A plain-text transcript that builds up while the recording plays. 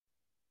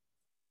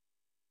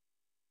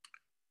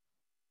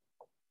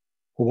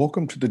Well,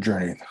 welcome to the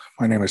journey.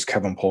 My name is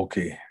Kevin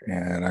Polkey,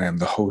 and I am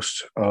the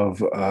host of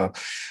the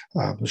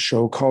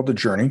show called The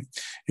Journey.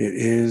 It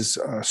is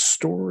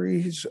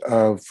stories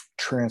of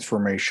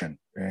transformation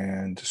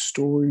and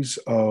stories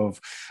of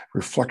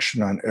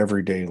reflection on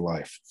everyday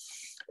life.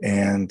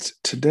 And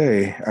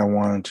today I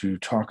wanted to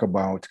talk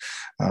about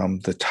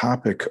the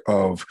topic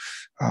of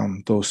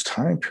those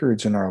time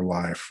periods in our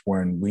life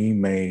when we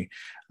may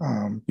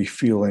be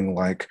feeling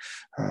like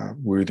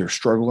we're either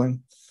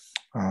struggling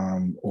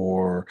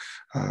or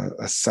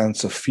a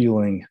sense of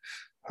feeling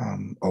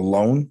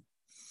alone.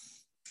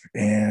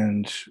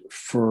 And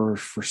for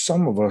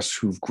some of us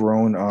who've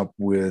grown up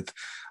with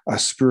a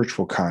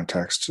spiritual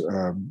context,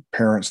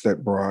 parents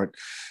that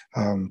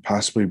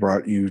possibly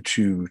brought you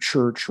to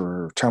church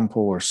or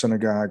temple or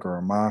synagogue or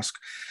a mosque,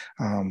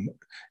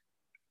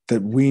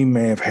 that we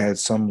may have had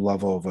some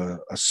level of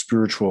a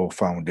spiritual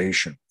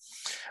foundation.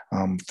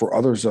 For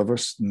others of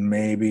us,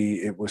 maybe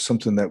it was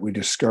something that we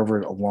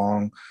discovered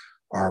along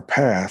our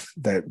path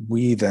that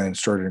we then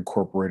started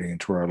incorporating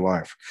into our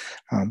life.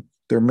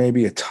 There may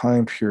be a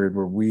time period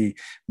where we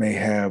may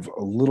have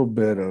a little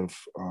bit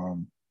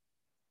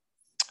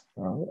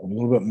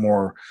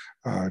more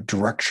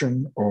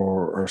direction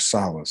or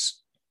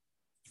solace.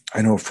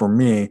 I know for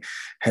me,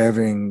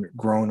 having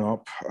grown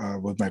up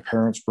with my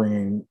parents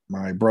bringing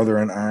my brother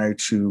and I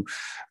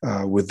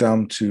with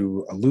them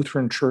to a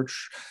Lutheran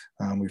church.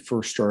 We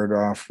first started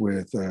off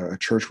with a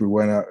church we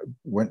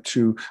went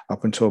to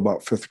up until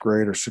about fifth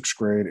grade or sixth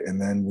grade,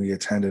 and then we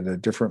attended a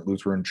different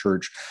Lutheran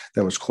church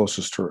that was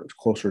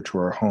closer to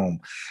our home.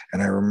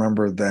 And I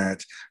remember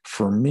that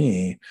for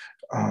me,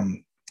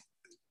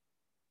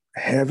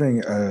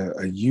 having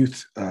a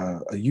youth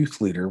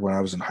leader when I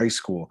was in high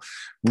school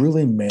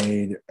really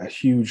made a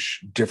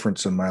huge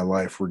difference in my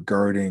life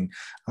regarding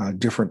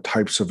different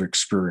types of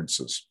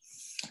experiences.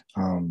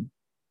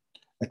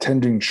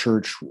 Attending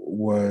church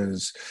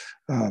was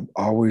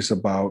always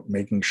about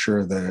making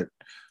sure that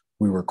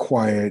we were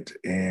quiet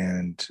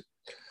and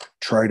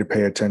try to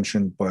pay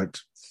attention, but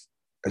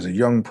as a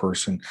young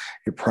person,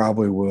 it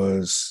probably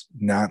was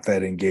not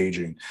that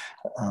engaging.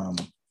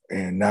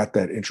 And not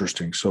that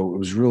interesting. So it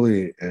was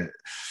really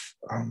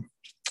an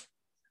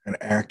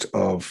act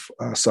of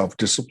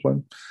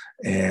self-discipline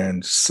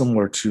and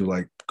similar to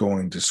like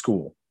going to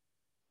school.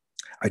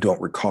 I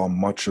don't recall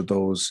much of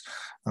those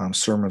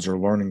sermons or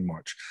learning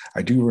much.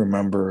 I do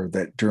remember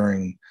that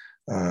during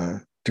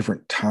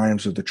different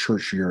times of the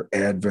church year,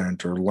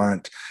 Advent or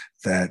Lent,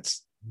 that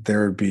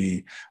there'd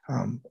be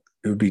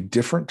it would be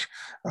different,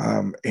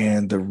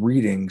 and the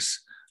readings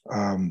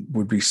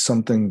would be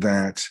something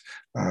that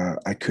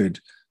I could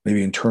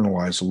maybe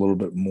internalize a little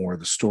bit more,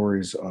 the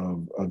stories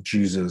of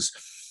Jesus,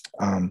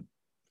 and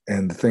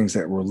the things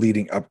that were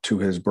leading up to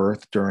his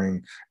birth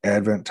during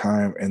Advent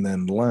time, and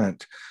then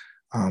Lent,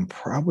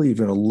 probably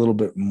even a little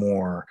bit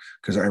more,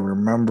 because I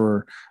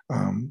remember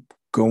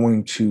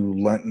going to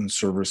Lenten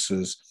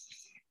services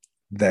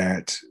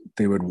that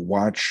they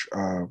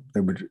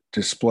would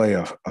display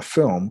a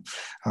film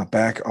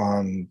back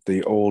on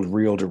the old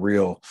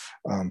reel-to-reel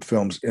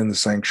films in the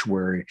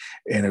sanctuary,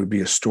 and it would be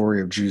a story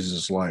of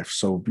Jesus' life.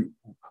 So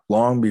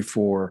long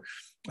before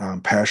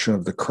Passion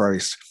of the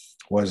Christ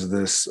was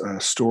this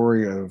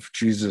story of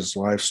Jesus'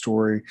 life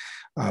story,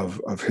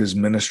 of his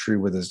ministry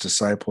with his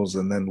disciples,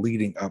 and then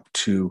leading up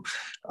to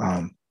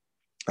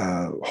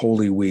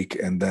Holy Week,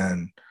 and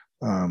then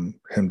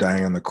him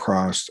dying on the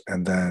cross,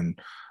 and then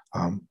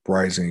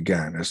rising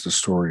again as the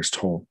story is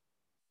told.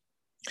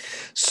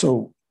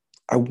 So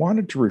I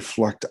wanted to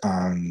reflect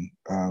on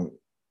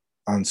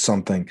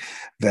something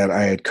that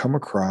I had come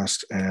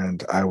across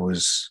and I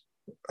was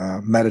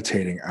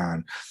meditating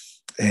on.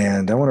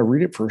 And I want to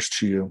read it first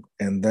to you,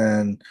 and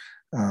then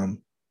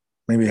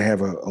maybe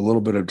have a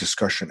little bit of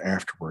discussion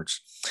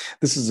afterwards.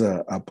 This is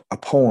a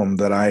poem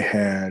that I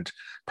had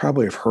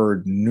probably have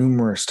heard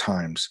numerous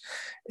times.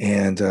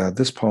 And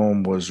this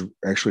poem was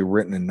actually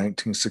written in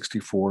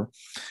 1964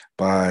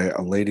 by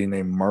a lady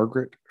named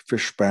Margaret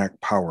Fishback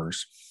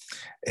Powers.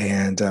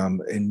 And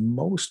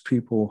most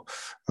people,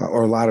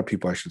 or a lot of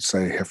people, I should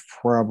say, have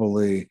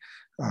probably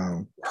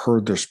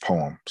heard this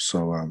poem.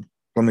 So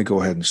let me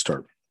go ahead and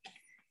start.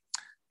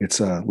 It's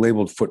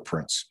labeled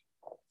Footprints.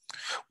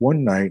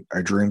 One night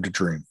I dreamed a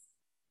dream.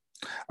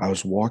 I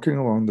was walking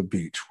along the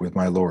beach with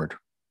my Lord.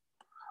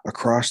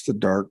 Across the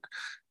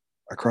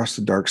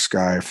dark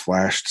sky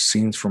flashed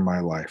scenes from my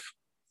life.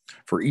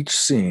 For each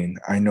scene,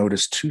 I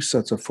noticed two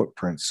sets of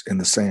footprints in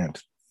the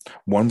sand,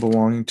 one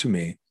belonging to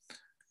me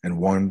and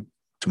one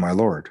to my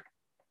Lord.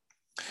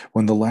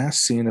 When the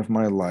last scene of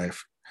my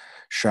life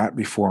shot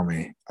before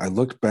me, I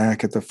looked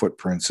back at the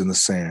footprints in the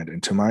sand,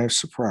 and to my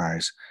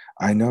surprise,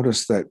 I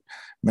noticed that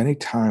many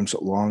times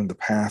along the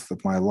path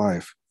of my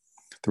life,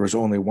 there was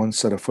only one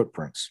set of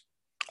footprints.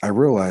 I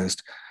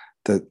realized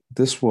that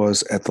this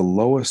was at the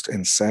lowest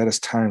and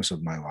saddest times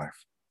of my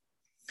life.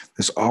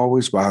 This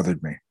always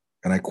bothered me,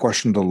 and I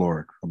questioned the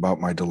Lord about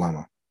my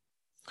dilemma.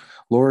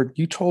 Lord,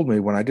 you told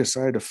me when I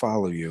decided to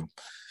follow you,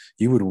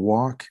 you would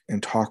walk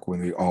and talk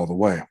with me all the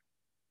way.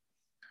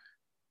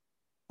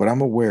 But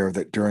I'm aware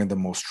that during the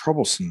most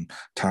troublesome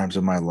times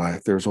of my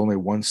life, there's only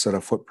one set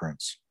of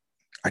footprints.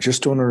 I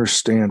just don't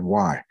understand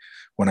why.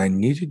 When I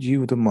needed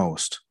you the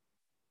most,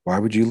 why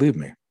would you leave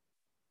me?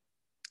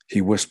 He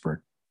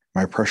whispered,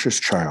 my precious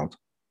child,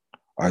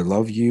 I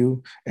love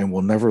you and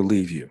will never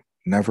leave you,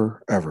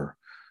 never, ever,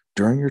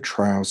 during your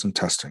trials and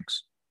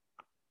testings.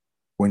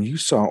 When you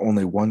saw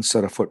only one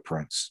set of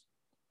footprints,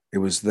 it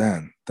was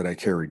then that I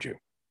carried you.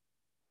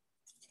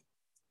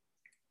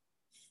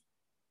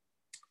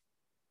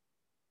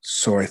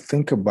 So I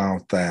think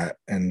about that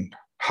and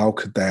how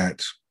could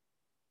that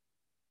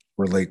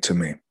relate to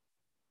me?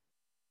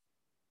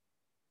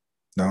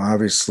 Now,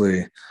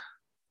 obviously,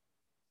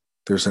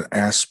 there's an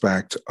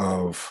aspect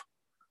of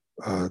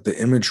the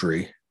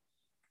imagery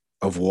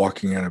of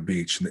walking on a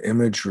beach and the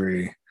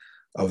imagery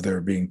of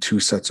there being two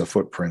sets of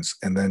footprints.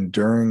 And then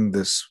during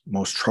this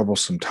most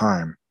troublesome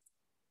time,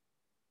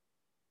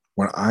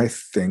 when I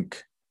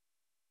think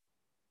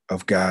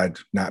of God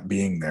not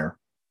being there,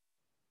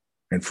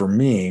 and for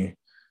me,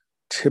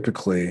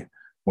 typically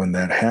when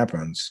that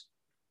happens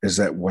is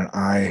that when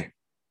I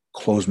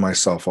close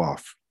myself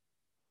off.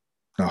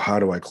 Now, how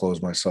do I close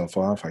myself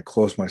off? I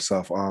close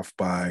myself off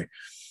by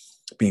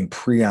being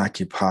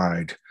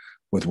preoccupied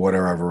with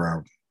whatever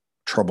I'm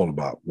troubled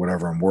about,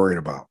 whatever I'm worried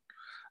about.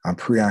 I'm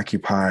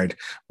preoccupied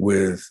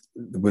with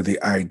the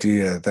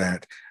idea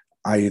that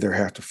I either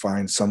have to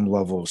find some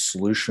level of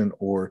solution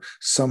or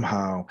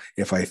somehow,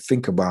 if I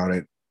think about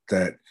it,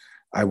 that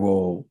I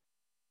will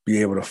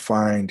be able to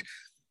find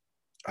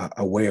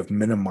a way of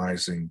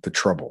minimizing the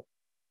trouble.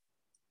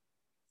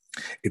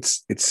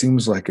 It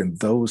seems like in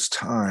those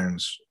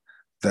times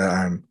that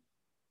I'm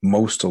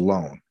most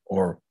alone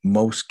or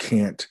most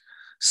can't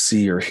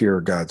see or hear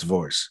God's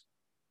voice.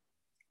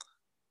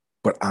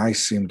 But I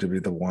seem to be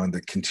the one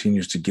that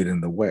continues to get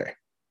in the way,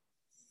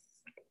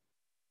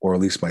 or at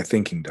least my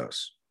thinking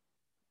does.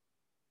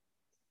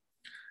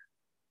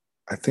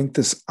 I think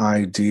this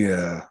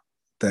idea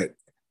that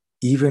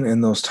even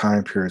in those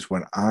time periods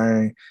when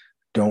I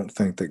don't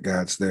think that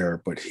God's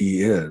there, but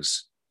He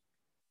is,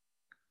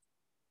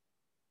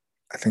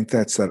 I think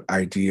that's that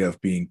idea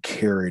of being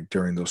carried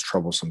during those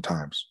troublesome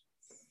times.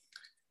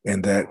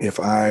 And that if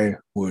I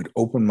would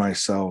open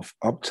myself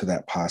up to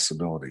that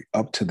possibility,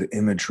 up to the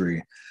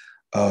imagery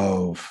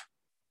of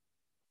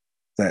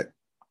that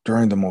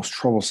during the most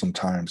troublesome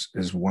times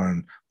is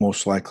when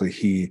most likely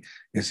He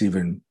is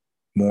even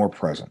more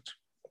present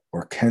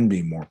or can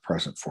be more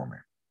present for me.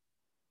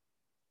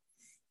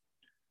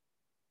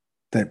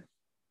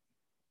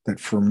 That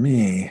for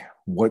me,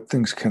 what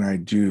things can I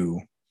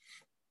do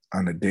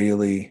on a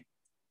daily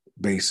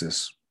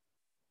basis,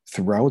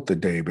 throughout the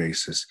day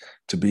basis,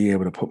 to be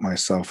able to put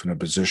myself in a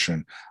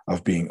position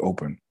of being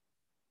open?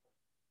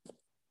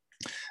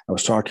 I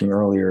was talking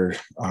earlier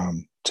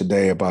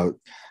today about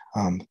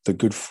the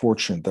good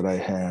fortune that I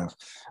have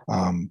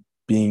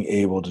being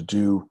able to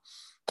do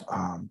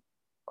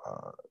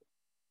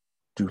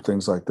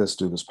things like this,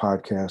 do this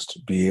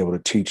podcast, be able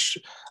to teach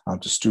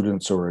to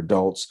students or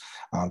adults,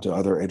 to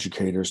other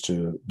educators,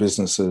 to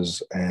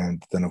businesses,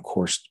 and then, of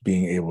course,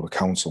 being able to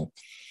counsel.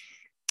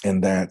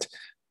 And that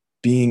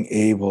being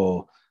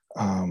able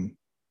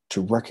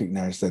to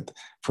recognize that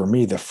for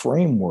me, the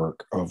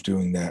framework of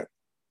doing that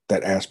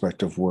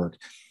aspect of work,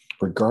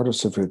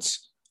 regardless if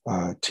it's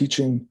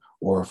teaching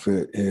or if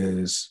it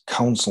is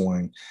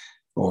counseling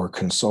or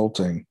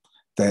consulting,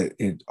 that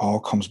it all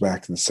comes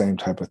back to the same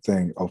type of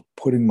thing of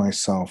putting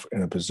myself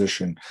in a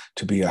position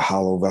to be a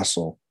hollow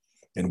vessel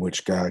in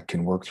which God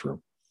can work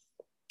through.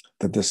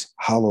 That this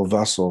hollow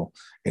vessel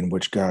in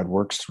which God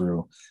works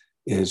through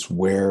is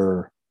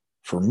where,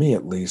 for me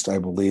at least, I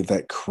believe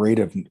that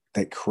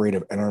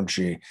creative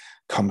energy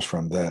comes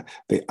from. The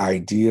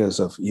ideas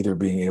of either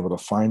being able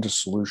to find a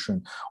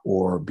solution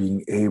or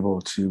being able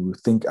to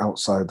think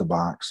outside the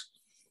box,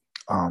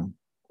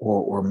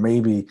 or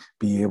maybe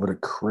be able to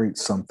create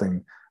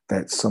something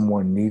that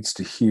someone needs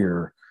to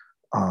hear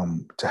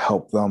to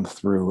help them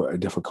through a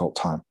difficult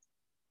time.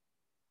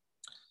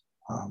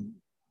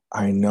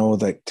 I know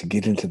that to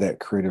get into that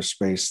creative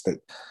space, that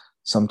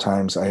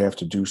sometimes I have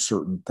to do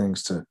certain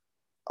things to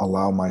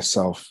allow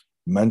myself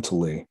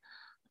mentally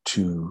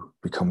to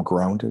become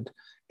grounded,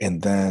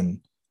 and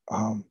then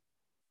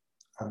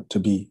to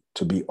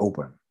be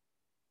open.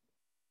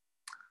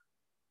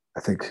 I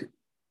think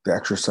the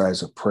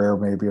exercise of prayer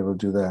may be able to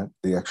do that.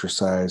 The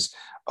exercise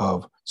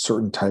of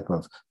certain type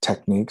of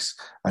techniques.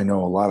 I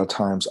know a lot of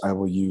times I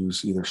will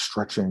use either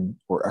stretching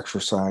or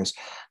exercise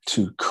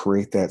to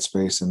create that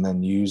space, and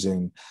then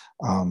using,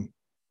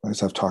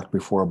 as I've talked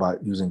before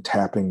about using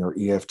tapping or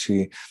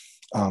EFT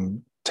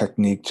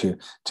technique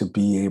to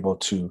be able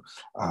to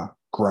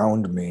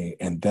ground me,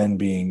 and then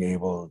being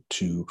able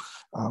to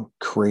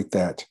create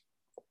that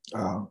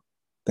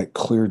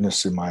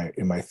clearness in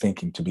my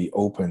thinking, to be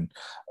open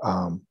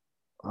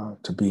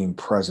to being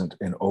present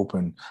and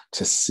open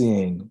to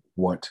seeing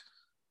what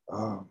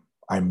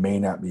I may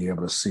not be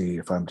able to see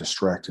if I'm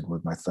distracted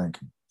with my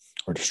thinking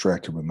or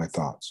distracted with my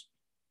thoughts.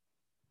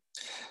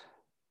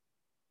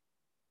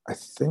 I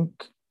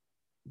think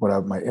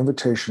my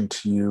invitation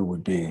to you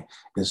would be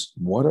is,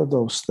 what are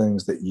those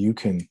things that you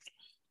can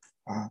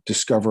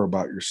discover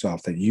about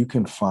yourself, that you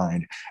can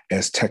find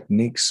as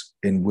techniques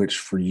in which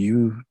for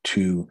you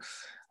to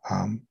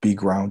be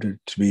grounded,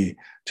 to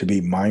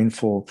be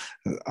mindful,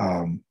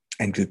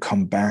 and to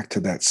come back to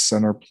that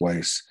center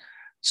place,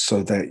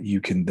 so that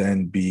you can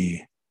then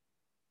be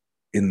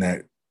in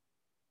that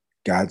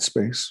God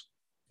space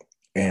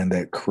and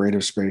that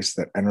creative space,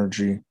 that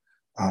energy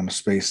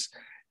space,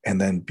 and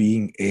then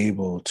being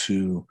able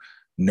to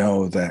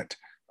know that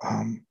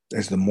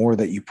as the more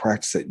that you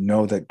practice it,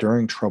 know that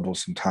during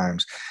troublesome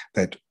times,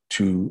 that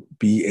to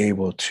be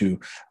able to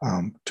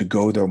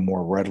go there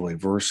more readily,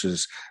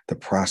 versus the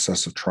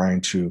process of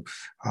trying to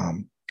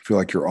feel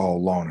like you're all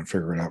alone and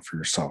figure it out for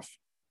yourself.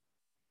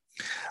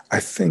 I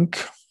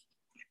think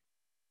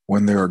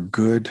when there are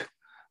good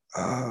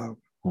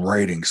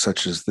writing,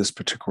 such as this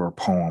particular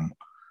poem,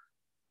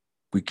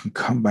 we can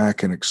come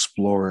back and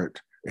explore it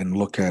and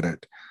look at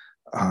it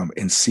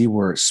and see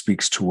where it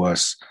speaks to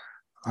us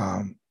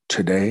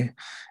today,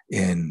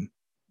 in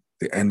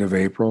the end of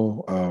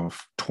April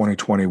of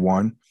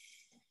 2021,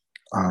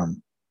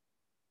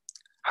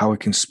 how it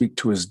can speak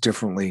to us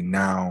differently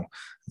now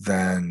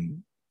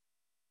than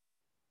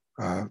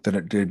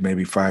it did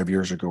maybe 5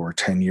 years ago or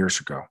 10 years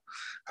ago,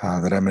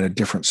 that I'm in a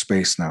different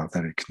space now,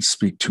 that it can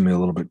speak to me a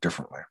little bit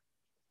differently.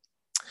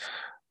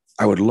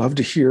 I would love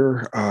to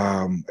hear,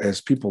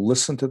 as people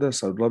listen to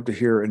this, I would love to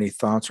hear any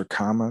thoughts or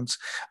comments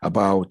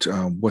about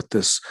what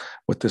this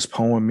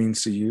poem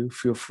means to you.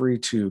 Feel free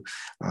to,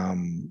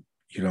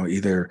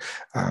 either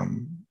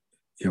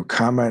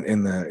comment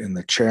in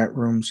the chat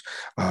rooms,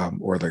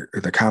 or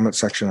the comment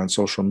section on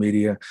social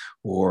media,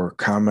 or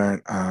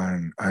comment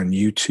on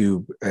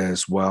YouTube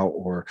as well.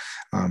 Or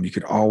you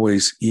could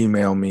always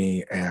email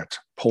me at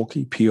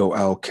Polky,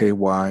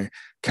 Polky,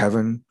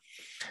 Kevin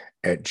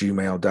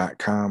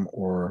 @gmail.com,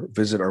 or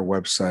visit our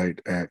website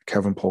at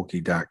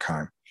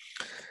kevinpolky.com.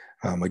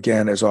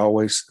 Again, as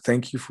always,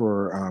 thank you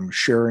for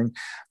sharing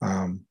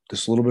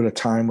this little bit of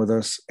time with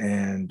us.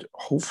 And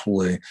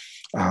hopefully,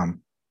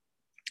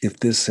 if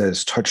this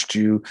has touched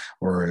you,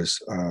 or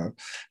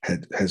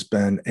has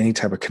been any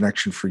type of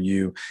connection for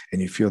you,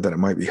 and you feel that it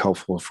might be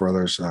helpful for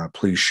others,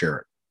 please share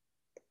it.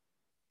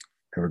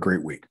 Have a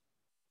great week.